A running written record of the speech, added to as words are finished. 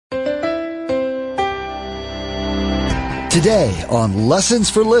Today on Lessons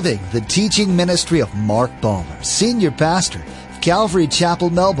for Living, the teaching ministry of Mark Balmer, Senior Pastor of Calvary Chapel,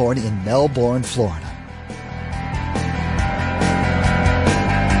 Melbourne in Melbourne, Florida.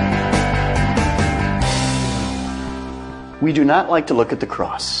 We do not like to look at the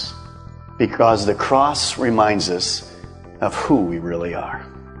cross because the cross reminds us of who we really are.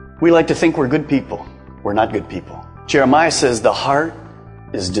 We like to think we're good people. We're not good people. Jeremiah says the heart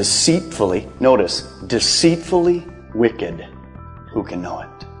is deceitfully wicked. Who can know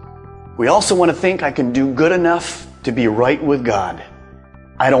it? We also want to think I can do good enough to be right with God.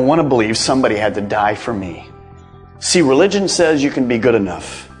 I don't want to believe somebody had to die for me. See, religion says you can be good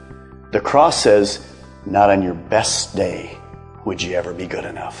enough. The cross says, not on your best day would you ever be good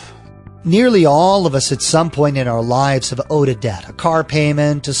enough. Nearly all of us at some point in our lives have owed a debt, a car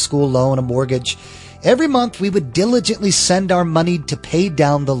payment, a school loan, a mortgage. Every month we would diligently send our money to pay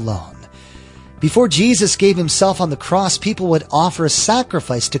down the loan. Before Jesus gave himself on the cross, people would offer a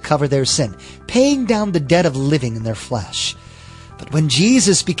sacrifice to cover their sin, paying down the debt of living in their flesh. But when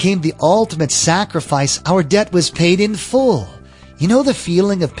Jesus became the ultimate sacrifice, our debt was paid in full. You know the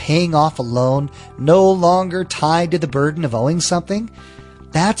feeling of paying off a loan, no longer tied to the burden of owing something?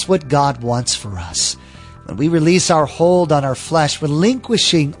 That's what God wants for us. When we release our hold on our flesh,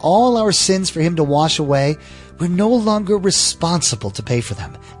 relinquishing all our sins for him to wash away, we're no longer responsible to pay for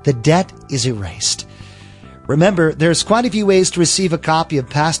them. The debt is erased. Remember, there's quite a few ways to receive a copy of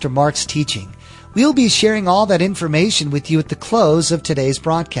Pastor Mark's teaching. We'll be sharing all that information with you at the close of today's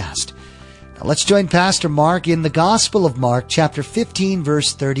broadcast. Now let's join Pastor Mark in the Gospel of Mark, chapter 15,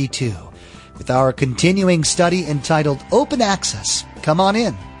 verse 32, with our continuing study entitled Open Access. Come on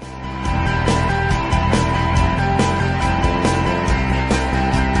in.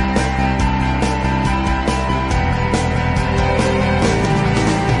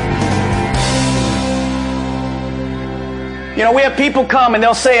 You know, we have people come and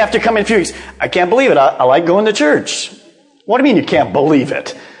they'll say after coming a few weeks, I can't believe it. I like going to church. What do you mean you can't believe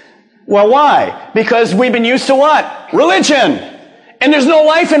it? Well, why? Because we've been used to what? Religion. And there's no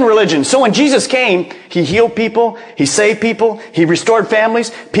life in religion. So when Jesus came, he healed people, he saved people, he restored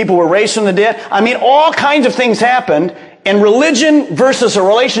families, people were raised from the dead. I mean, all kinds of things happened. And religion versus a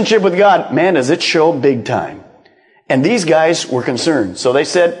relationship with God, man, does it show big time. And these guys were concerned. So they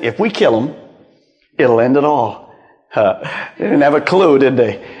said, if we kill him, it'll end it all. They didn't have a clue, did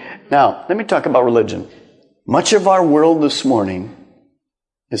they? Now, let me talk about religion. Much of our world this morning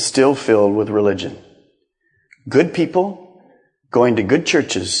is still filled with religion. Good people going to good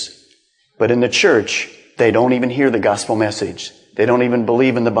churches, but in the church, they don't even hear the gospel message. They don't even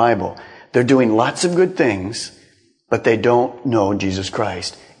believe in the Bible. They're doing lots of good things, but they don't know Jesus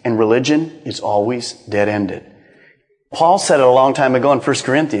Christ. And religion is always dead-ended. Paul said it a long time ago in 1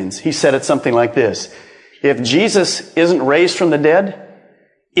 Corinthians. He said it something like this. If Jesus isn't raised from the dead,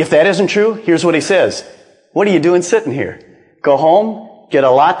 if that isn't true, here's what he says. What are you doing sitting here? Go home, get a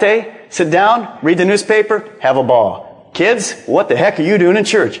latte, sit down, read the newspaper, have a ball. Kids, what the heck are you doing in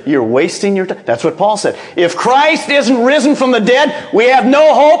church? You're wasting your time. That's what Paul said. If Christ isn't risen from the dead, we have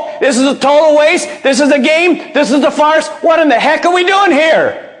no hope. This is a total waste. This is a game. This is a farce. What in the heck are we doing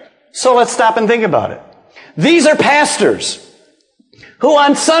here? So let's stop and think about it. These are pastors who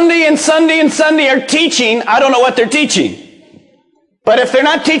on Sunday and Sunday and Sunday are teaching, I don't know what they're teaching. But if they're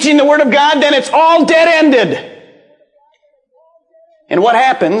not teaching the Word of God, then it's all dead-ended. And what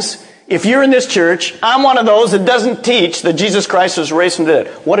happens if you're in this church, I'm one of those that doesn't teach that Jesus Christ was raised from the dead.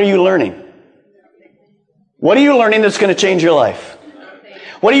 What are you learning? What are you learning that's going to change your life?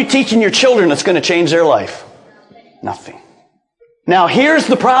 What are you teaching your children that's going to change their life? Nothing. Now here's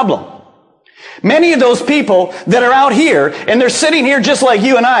the problem. Many of those people that are out here, and they're sitting here just like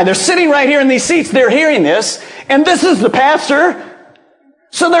you and I, they're sitting right here in these seats, they're hearing this, and this is the pastor.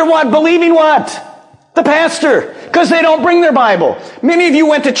 So they're what? Believing what? The pastor. Because they don't bring their Bible. Many of you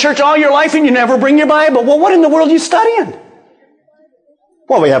went to church all your life and you never bring your Bible. Well, what in the world are you studying?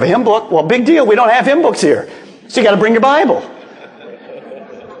 Well, we have a hymn book. Well, big deal. We don't have hymn books here. So you got to bring your Bible.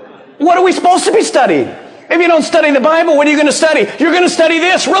 What are we supposed to be studying? If you don't study the Bible, what are you going to study? You're going to study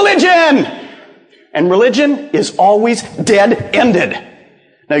this, religion. And religion is always dead-ended.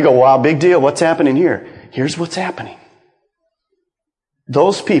 Now you go, wow, big deal. What's happening here? Here's what's happening.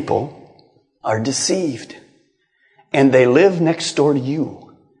 Those people are deceived. And they live next door to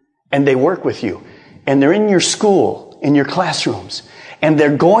you. And they work with you. And they're in your school, in your classrooms. And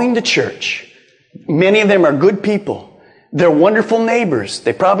they're going to church. Many of them are good people. They're wonderful neighbors.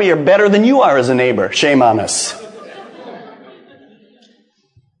 They probably are better than you are as a neighbor. Shame on us.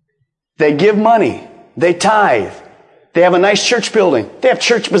 They give money. They tithe. They have a nice church building. They have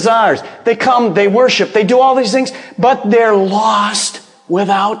church bazaars. They come, they worship, they do all these things, but they're lost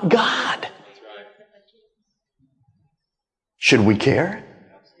without God. Should we care?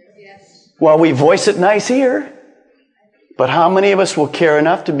 Well, we voice it nice here. But how many of us will care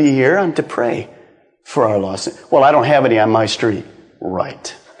enough to be here and to pray for our lost? Well, I don't have any on my street.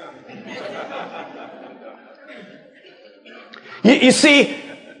 Right. You see,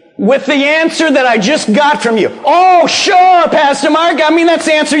 with the answer that I just got from you, oh, sure, Pastor Mark, I mean, that's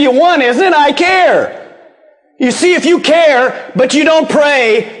the answer you want, isn't it? I care. You see, if you care, but you don't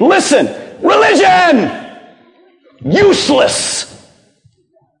pray, listen, religion, useless.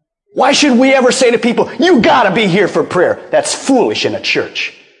 Why should we ever say to people, you gotta be here for prayer? That's foolish in a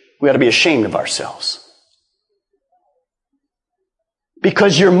church. We ought to be ashamed of ourselves.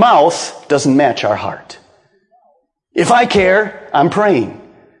 Because your mouth doesn't match our heart. If I care, I'm praying.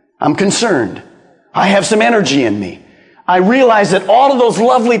 I'm concerned. I have some energy in me. I realize that all of those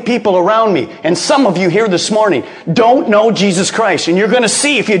lovely people around me, and some of you here this morning, don't know Jesus Christ. And you're going to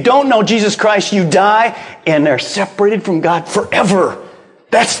see, if you don't know Jesus Christ, you die and they're separated from God forever.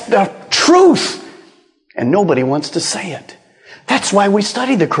 That's the truth. And nobody wants to say it. That's why we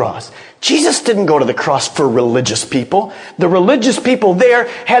study the cross. Jesus didn't go to the cross for religious people. The religious people there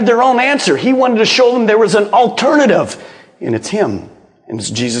had their own answer. He wanted to show them there was an alternative. And it's Him. And it's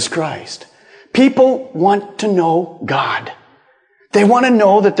Jesus Christ. People want to know God. They want to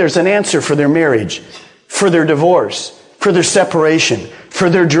know that there's an answer for their marriage, for their divorce, for their separation, for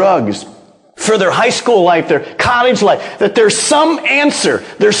their drugs, for their high school life, their college life, that there's some answer,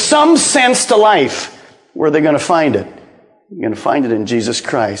 there's some sense to life. Where are they going to find it? You're going to find it in Jesus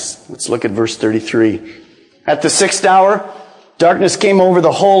Christ. Let's look at verse 33. At the 6th hour, darkness came over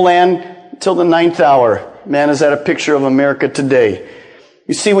the whole land till the 9th hour. Man, is that a picture of America today?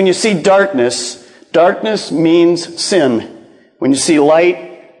 You see, when you see darkness, darkness means sin. When you see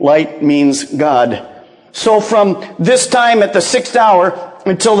light, light means God. So from this time at the 6th hour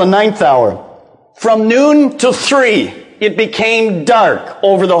until the 9th hour, from noon to 3, it became dark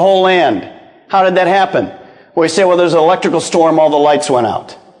over the whole land. How did that happen? Well, you say, well, there's an electrical storm, all the lights went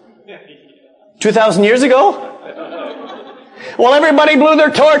out. 2,000 years ago? Well, everybody blew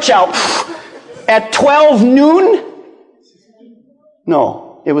their torch out. At 12 noon?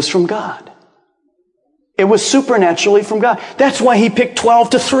 No, it was from God. It was supernaturally from God. That's why He picked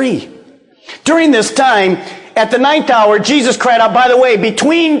 12 to 3. During this time, at the 9th hour, Jesus cried out. By the way,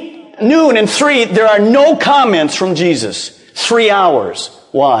 between noon and 3, there are no comments from Jesus. 3 hours.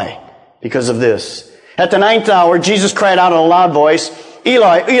 Why? Because of this. At the 9th hour, Jesus cried out in a loud voice,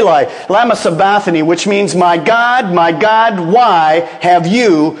 Eli, Eli, lama sabachthani, which means, my God, why have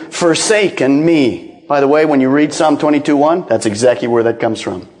you forsaken me? By the way, when you read Psalm 22:1, that's exactly where that comes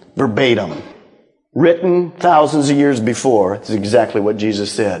from. Verbatim. Written thousands of years before. It's exactly what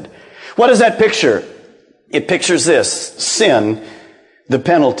Jesus said. What does that picture? It pictures this. Sin, the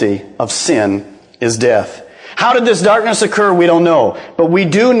penalty of sin is death. How did this darkness occur? We don't know. But we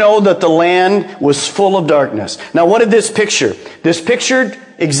do know that the land was full of darkness. Now, what did this picture? This pictured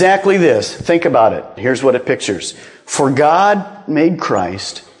exactly this. Think about it. Here's what it pictures. For God made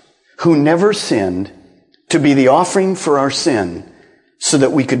Christ, who never sinned, to be the offering for our sin, so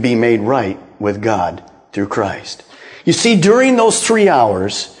that we could be made right with God through Christ. You see, during those 3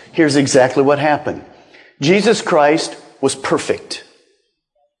 hours, here's exactly what happened. Jesus Christ was perfect.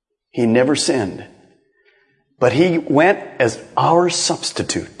 He never sinned. But He went as our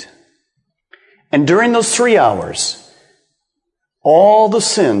substitute. And during those 3 hours, all the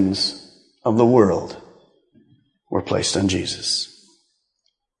sins of the world were placed on Jesus.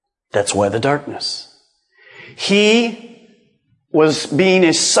 That's why the darkness. He was being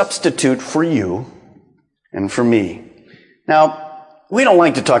a substitute for you and for me. Now, we don't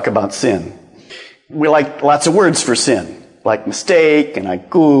like to talk about sin. We like lots of words for sin, like mistake and I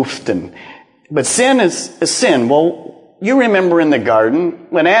goofed but sin is sin. Well, you remember in the garden,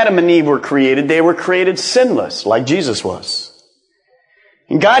 when Adam and Eve were created, they were created sinless, like Jesus was.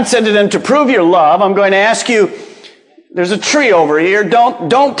 And God said to them, to prove your love, I'm going to ask you, there's a tree over here,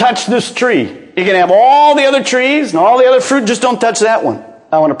 don't touch this tree. You can have all the other trees and all the other fruit, just don't touch that one.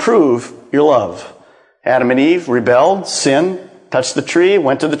 I want to prove your love. Adam and Eve rebelled, sinned, touched the tree,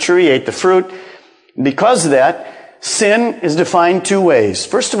 went to the tree, ate the fruit. Because of that, sin is defined 2 ways.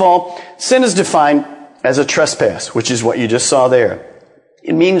 First of all, sin is defined as a trespass, which is what you just saw there.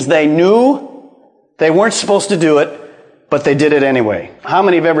 It means they knew they weren't supposed to do it, but they did it anyway. How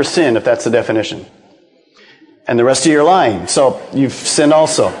many have ever sinned, if that's the definition? And the rest of you are lying, so you've sinned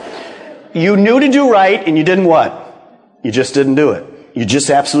also. You knew to do right, and you didn't what? You just didn't do it. You just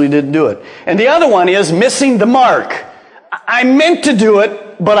absolutely didn't do it. And the other one is missing the mark. I meant to do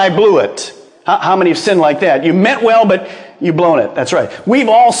it, but I blew it. How many have sinned like that? You meant well, but you've blown it. That's right. We've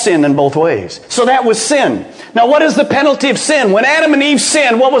all sinned in both ways. So that was sin. Now, what is the penalty of sin? When Adam and Eve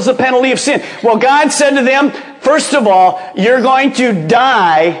sinned, what was the penalty of sin? Well, God said to them, first of all, you're going to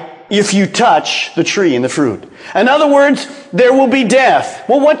die if you touch the tree and the fruit. In other words, there will be death.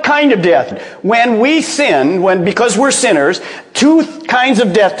 Well, what kind of death? When we sin, because we're sinners, two kinds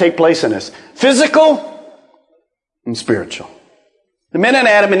of death take place in us. Physical and spiritual. The minute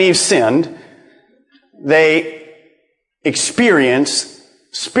Adam and Eve sinned, they experienced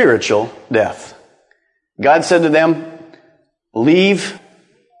spiritual death. God said to them, leave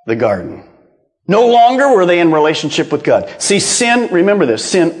the garden. No longer were they in relationship with God. See, sin, remember this,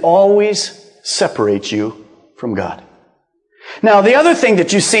 sin always separates you from God. Now, the other thing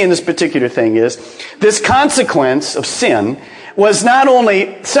that you see in this particular thing is, this consequence of sin was not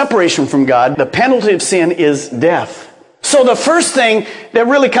only separation from God, the penalty of sin is death. So the first thing that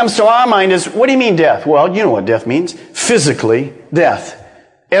really comes to our mind is, what do you mean death? Well, you know what death means. Physically, death.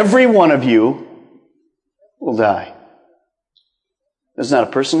 Every one of you will die. There's not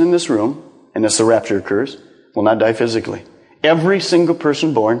a person in this room, unless the rapture occurs, will not die physically. Every single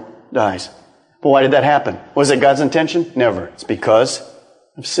person born dies. But why did that happen? Was it God's intention? Never. It's because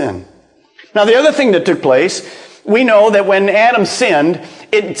of sin. Now, the other thing that took place, we know that when Adam sinned,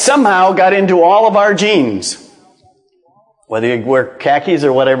 it somehow got into all of our genes. Whether you wear khakis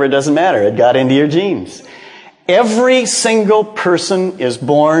or whatever, it doesn't matter. It got into your genes. Every single person is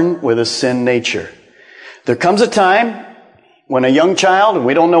born with a sin nature. There comes a time when a young child, and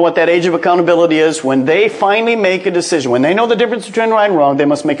we don't know what that age of accountability is, when they finally make a decision, when they know the difference between right and wrong, they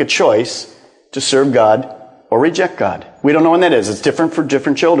must make a choice to serve God or reject God. We don't know when that is. It's different for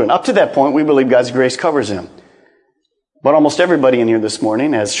different children. Up to that point, we believe God's grace covers them. But almost everybody in here this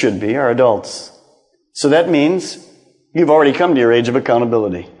morning, as should be, are adults. So that means you've already come to your age of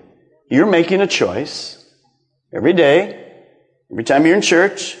accountability. You're making a choice every day, every time you're in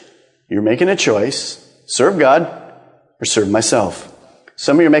church, you're making a choice. Serve God or serve myself.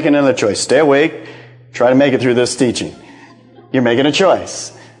 Some of you are making another choice. Stay awake. Try to make it through this teaching. You're making a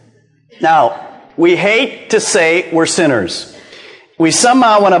choice. Now, we hate to say we're sinners. We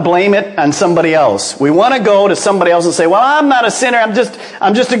somehow want to blame it on somebody else. We want to go to somebody else and say, well, I'm not a sinner. I'm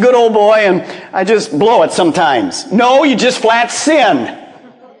just a good old boy and I just blow it sometimes. No, you just flat sin.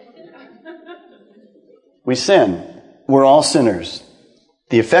 We sin. We're all sinners.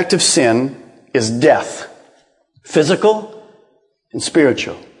 The effect of sin is death. Physical and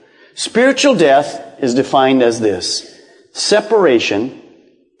spiritual. Spiritual death is defined as this: separation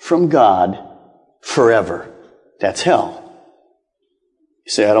from God forever. That's hell.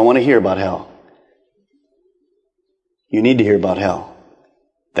 You say, I don't want to hear about hell. You need to hear about hell.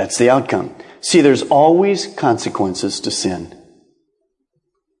 That's the outcome. See, there's always consequences to sin.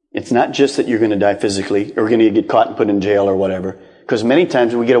 It's not just that you're going to die physically or going to get caught and put in jail or whatever, because many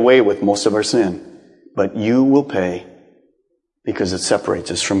times we get away with most of our sin. But you will pay because it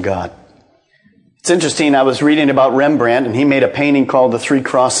separates us from God. It's interesting, I was reading about Rembrandt, and he made a painting called The Three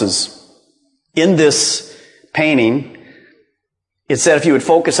Crosses. In this painting, it said if you would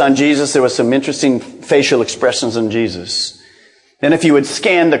focus on Jesus, there was some interesting facial expressions in Jesus. Then if you would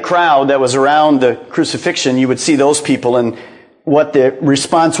scan the crowd that was around the crucifixion, you would see those people, and what the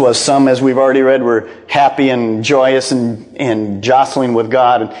response was. Some, as we've already read, were happy and joyous and jostling with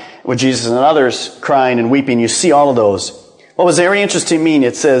God and with Jesus, and others crying and weeping. You see all of those. What was very interesting to me,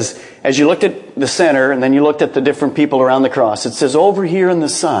 it says, as you looked at the center and then you looked at the different people around the cross, it says over here on the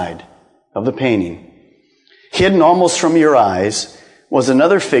side of the painting, hidden almost from your eyes, was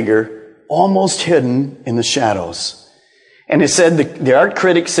another figure almost hidden in the shadows. And it said, the art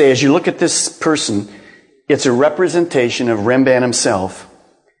critics say, as you look at this person, it's a representation of Rembrandt himself.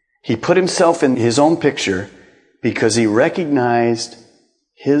 He put himself in his own picture because he recognized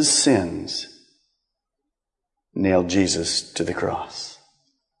his sins nailed Jesus to the cross.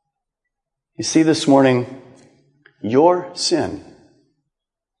 You see, this morning, your sin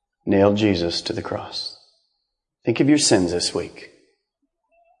nailed Jesus to the cross. Think of your sins this week.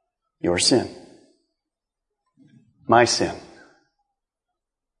 Your sin. My sin.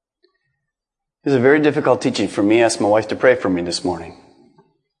 This is a very difficult teaching for me. I asked my wife to pray for me this morning.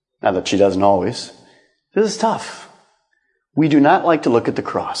 Not that she doesn't always. This is tough. We do not like to look at the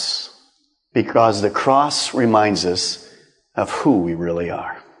cross because the cross reminds us of who we really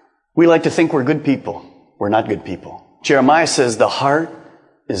are. We like to think we're good people. We're not good people. Jeremiah says the heart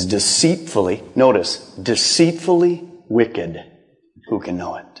is deceitfully, notice, deceitfully wicked. Who can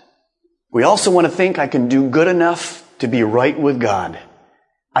know it? We also want to think I can do good enough to be right with God.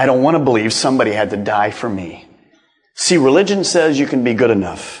 I don't want to believe somebody had to die for me. See, religion says you can be good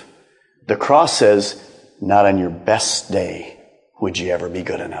enough. The cross says, not on your best day would you ever be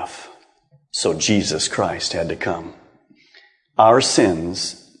good enough. So Jesus Christ had to come. Our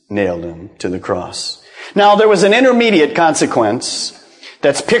sins nailed him to the cross. Now, there was an intermediate consequence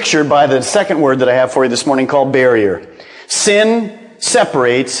that's pictured by the second word that I have for you this morning called barrier. Sin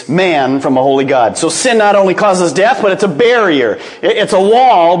separates man from a holy God. So sin not only causes death, but it's a barrier. It's a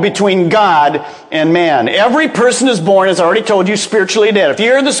wall between God and man. Every person is born, as I already told you, spiritually dead. If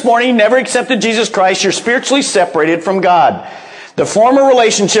you're here this morning, you never accepted Jesus Christ, you're spiritually separated from God. The former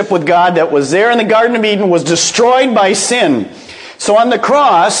relationship with God that was there in the Garden of Eden was destroyed by sin. So on the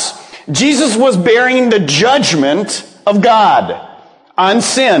cross, Jesus was bearing the judgment of God on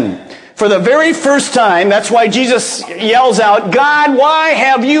sin. For the very first time, that's why Jesus yells out, God, why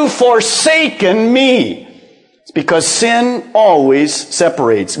have you forsaken me? It's because sin always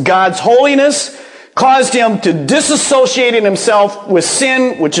separates. God's holiness caused him to disassociate himself with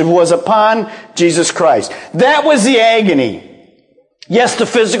sin, which was upon Jesus Christ. That was the agony. Yes, the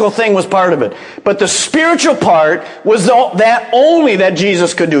physical thing was part of it. But the spiritual part was that only that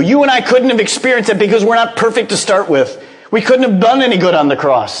Jesus could do. You and I couldn't have experienced it because we're not perfect to start with. We couldn't have done any good on the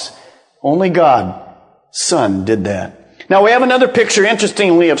cross. Only God, Son, did that. Now we have another picture,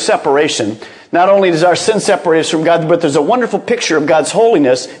 interestingly, of separation. Not only does our sin separate us from God, but there's a wonderful picture of God's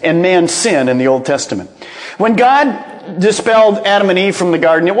holiness and man's sin in the Old Testament. When God dispelled Adam and Eve from the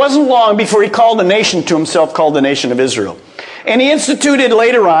garden, it wasn't long before he called a nation to himself called the nation of Israel. And he instituted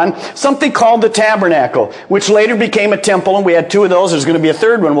later on something called the tabernacle, which later became a temple, and we had two of those. There's going to be a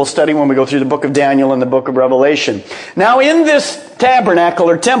third one we'll study when we go through the book of Daniel and the book of Revelation. Now in this tabernacle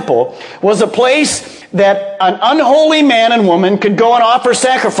or temple was a place that an unholy man and woman could go and offer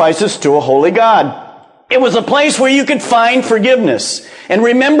sacrifices to a holy God. It was a place where you could find forgiveness. And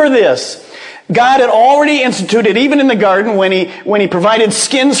remember this, God had already instituted, even in the garden, when he provided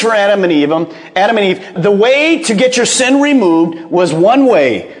skins for Adam and Eve, the way to get your sin removed was one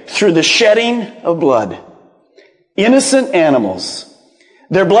way, through the shedding of blood. Innocent animals.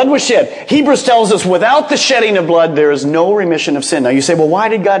 Their blood was shed. Hebrews tells us without the shedding of blood, there is no remission of sin. Now you say, well, why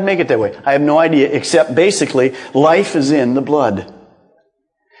did God make it that way? I have no idea, except basically, life is in the blood.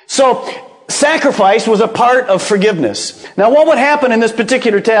 So, sacrifice was a part of forgiveness. Now what would happen in this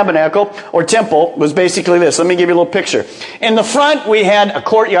particular tabernacle or temple was basically this. Let me give you a little picture. In the front we had a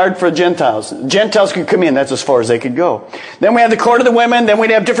courtyard for Gentiles. Gentiles could come in. That's as far as they could go. Then we had the court of the women. Then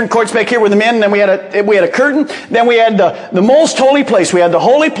we'd have different courts back here with the men. Then we had a curtain. Then we had the most holy place. We had the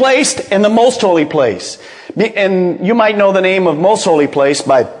holy place and the most holy place. And you might know the name of most holy place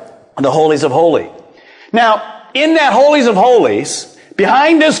by the holies of holy. Now, in that holies of holies,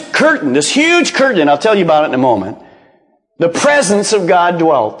 behind this curtain, this huge curtain, I'll tell you about it in a moment, the presence of God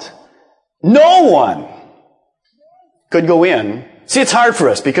dwelt. No one could go in. See, it's hard for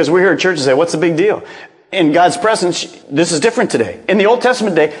us because we're here at church and say, what's the big deal? In God's presence, this is different today. In the Old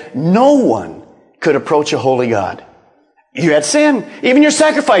Testament day, no one could approach a holy God. You had sin. Even your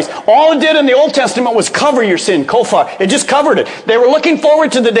sacrifice. All it did in the Old Testament was cover your sin. Kofar. It just covered it. They were looking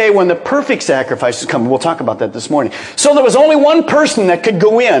forward to the day when the perfect sacrifice is coming. We'll talk about that this morning. So there was only one person that could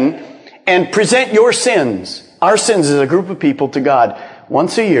go in and present your sins. Our sins as a group of people to God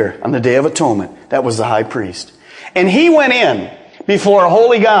once a year on the Day of Atonement. That was the high priest. And he went in before a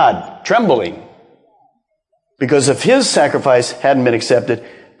holy God, trembling. Because if his sacrifice hadn't been accepted,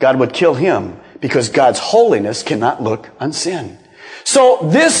 God would kill him. Because God's holiness cannot look on sin. So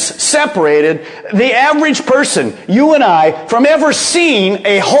this separated the average person, you and I, from ever seeing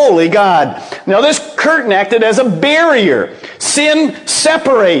a holy God. Now this curtain acted as a barrier. Sin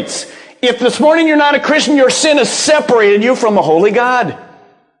separates. If this morning you're not a Christian, your sin has separated you from a holy God.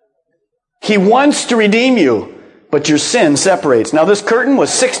 He wants to redeem you, but your sin separates. Now this curtain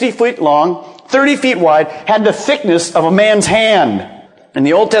was 60 feet long, 30 feet wide, had the thickness of a man's hand. In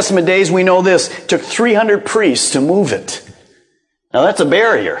the Old Testament days, we know this, it took 300 priests to move it. Now that's a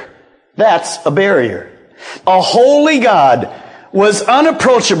barrier. That's a barrier. A holy God was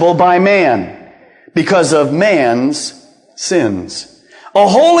unapproachable by man because of man's sins. A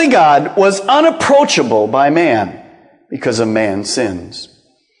holy God was unapproachable by man because of man's sins.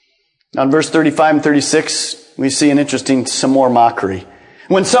 Now in verse 35 and 36, we see some more mockery.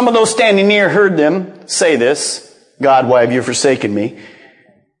 When some of those standing near heard them say this, God, why have you forsaken me?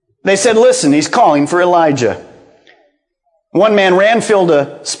 They said, listen, he's calling for Elijah. One man ran, filled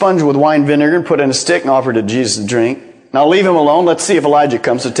a sponge with wine vinegar, and put it in a stick and offered it to Jesus to drink. Now leave him alone. Let's see if Elijah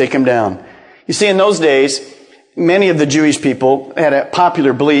comes to take him down. You see, in those days, many of the Jewish people had a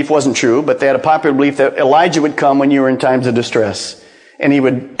popular belief, wasn't true, but they had a popular belief that Elijah would come when you were in times of distress. and he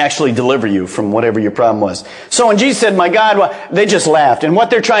would actually deliver you from whatever your problem was. So when Jesus said, my God, well, they just laughed. And what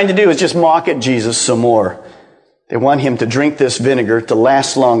they're trying to do is just mock at Jesus some more. They want him to drink this vinegar to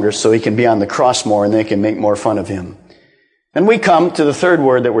last longer so he can be on the cross more and they can make more fun of him. And we come to the third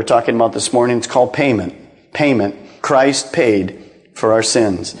word that we're talking about this morning. It's called payment. Payment. Christ paid for our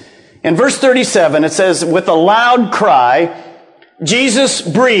sins. In verse 37, it says, with a loud cry, Jesus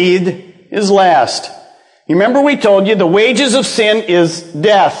breathed his last. You remember we told you the wages of sin is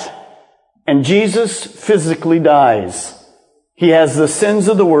death. And Jesus physically dies. He has the sins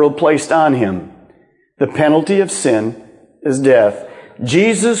of the world placed on him. The penalty of sin is death.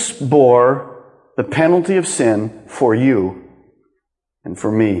 Jesus bore the penalty of sin for you and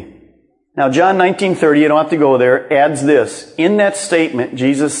for me. Now, John 19:30, you don't have to go there, adds this. In that statement,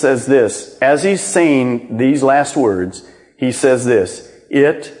 Jesus says this. As he's saying these last words, he says this.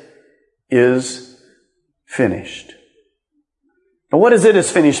 It is finished. Now, what does it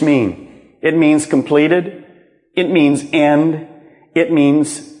is finished mean? It means completed. It means end. It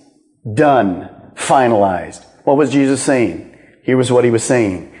means done, finalized. What was Jesus saying? Here was what he was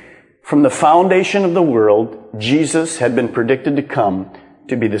saying. From the foundation of the world, Jesus had been predicted to come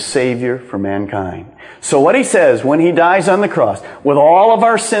to be the Savior for mankind. So what he says when he dies on the cross, with all of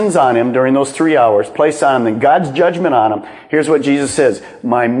our sins on him during those 3 hours, placed on him, and God's judgment on him, here's what Jesus says.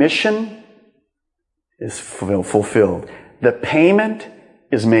 My mission is fulfilled. The payment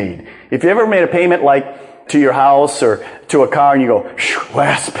is made. If you ever made a payment like to your house or to a car and you go,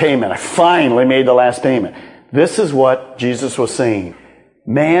 last payment, I finally made the last payment. This is what Jesus was saying.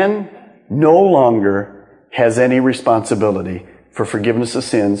 Man no longer has any responsibility for forgiveness of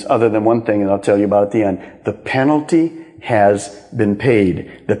sins other than one thing, and I'll tell you about at the end. The penalty has been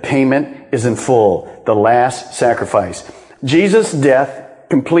paid. The payment is in full. The last sacrifice. Jesus' death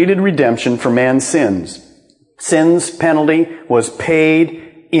completed redemption for man's sins. Sin's penalty was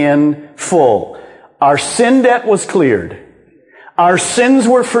paid in full. Our sin debt was cleared. Our sins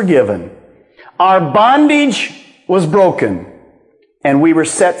were forgiven. Our bondage was broken. And we were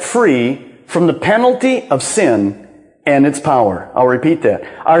set free from the penalty of sin and its power. I'll repeat that.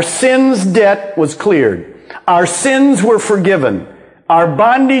 Our sin's debt was cleared. Our sins were forgiven. Our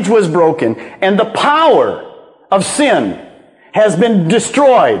bondage was broken. And the power of sin has been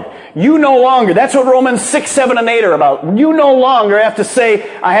destroyed. You no longer, that's what Romans 6, 7, and 8 are about. You no longer have to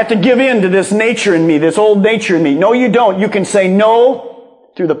say, I have to give in to this nature in me, this old nature in me. No, you don't. You can say no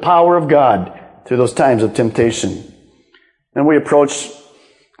through the power of God, through those times of temptation. And we approach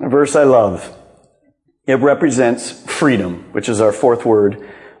a verse I love. It represents freedom, which is our fourth word.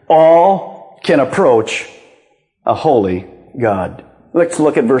 All can approach a holy God. Let's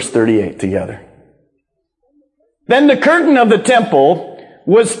look at verse 38 together. Then the curtain of the temple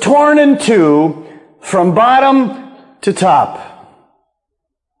was torn in two from bottom to top.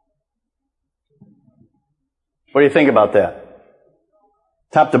 What do you think about that?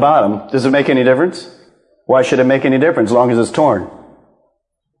 Top to bottom, does it make any difference? Why should it make any difference as long as it's torn?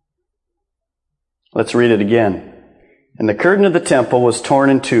 Let's read it again. And the curtain of the temple was torn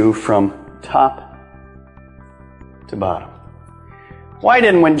in two from top to bottom. Why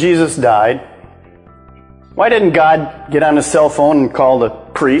didn't, when Jesus died, why didn't God get on his cell phone and call the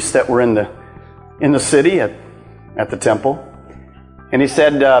priests that were in the city at the temple? And he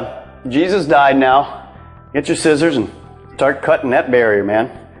said, Jesus died now. Get your scissors and start cutting that barrier, man.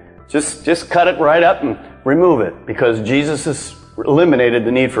 Just cut it right up and remove it, because Jesus has eliminated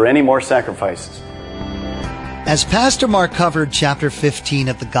the need for any more sacrifices. As Pastor Mark covered chapter 15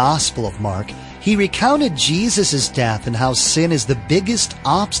 of the Gospel of Mark, he recounted Jesus' death and how sin is the biggest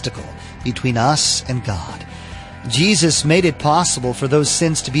obstacle between us and God. Jesus made it possible for those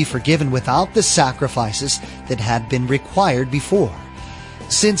sins to be forgiven without the sacrifices that had been required before.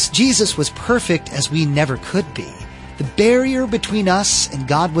 Since Jesus was perfect as we never could be, the barrier between us and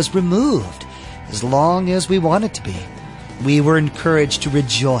God was removed as long as we wanted to be. We were encouraged to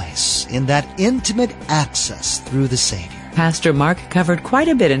rejoice in that intimate access through the Savior. Pastor Mark covered quite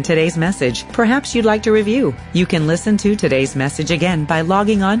a bit in today's message. Perhaps you'd like to review. You can listen to today's message again by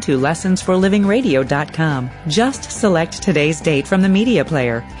logging on to lessonsforlivingradio.com. Just select today's date from the media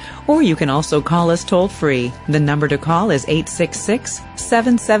player. Or you can also call us toll-free. The number to call is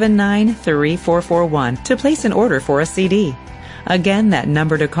 866-779-3441 to place an order for a CD. Again, that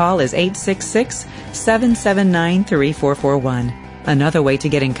number to call is 866-779-3441. Another way to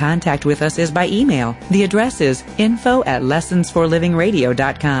get in contact with us is by email. The address is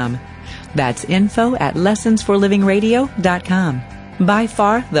info@lessonsforlivingradio.com. That's info@lessonsforlivingradio.com. By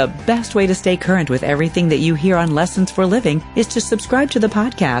far, the best way to stay current with everything that you hear on Lessons for Living is to subscribe to the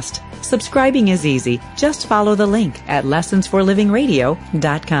podcast. Subscribing is easy. Just follow the link at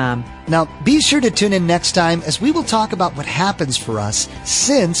lessonsforlivingradio.com. Now, be sure to tune in next time as we will talk about what happens for us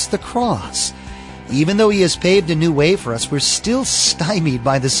since the cross. Even though He has paved a new way for us, we're still stymied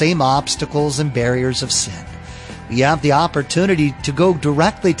by the same obstacles and barriers of sin. We have the opportunity to go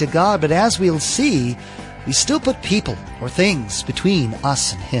directly to God, but as we'll see, we still put people or things between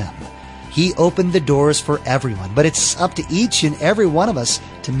us and Him. He opened the doors for everyone, but it's up to each and every one of us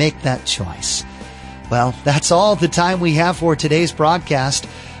to make that choice. Well, that's all the time we have for today's broadcast.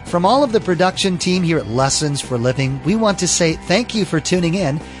 From all of the production team here at Lessons for Living, we want to say thank you for tuning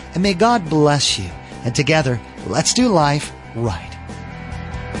in, and may God bless you. And together, let's do life right.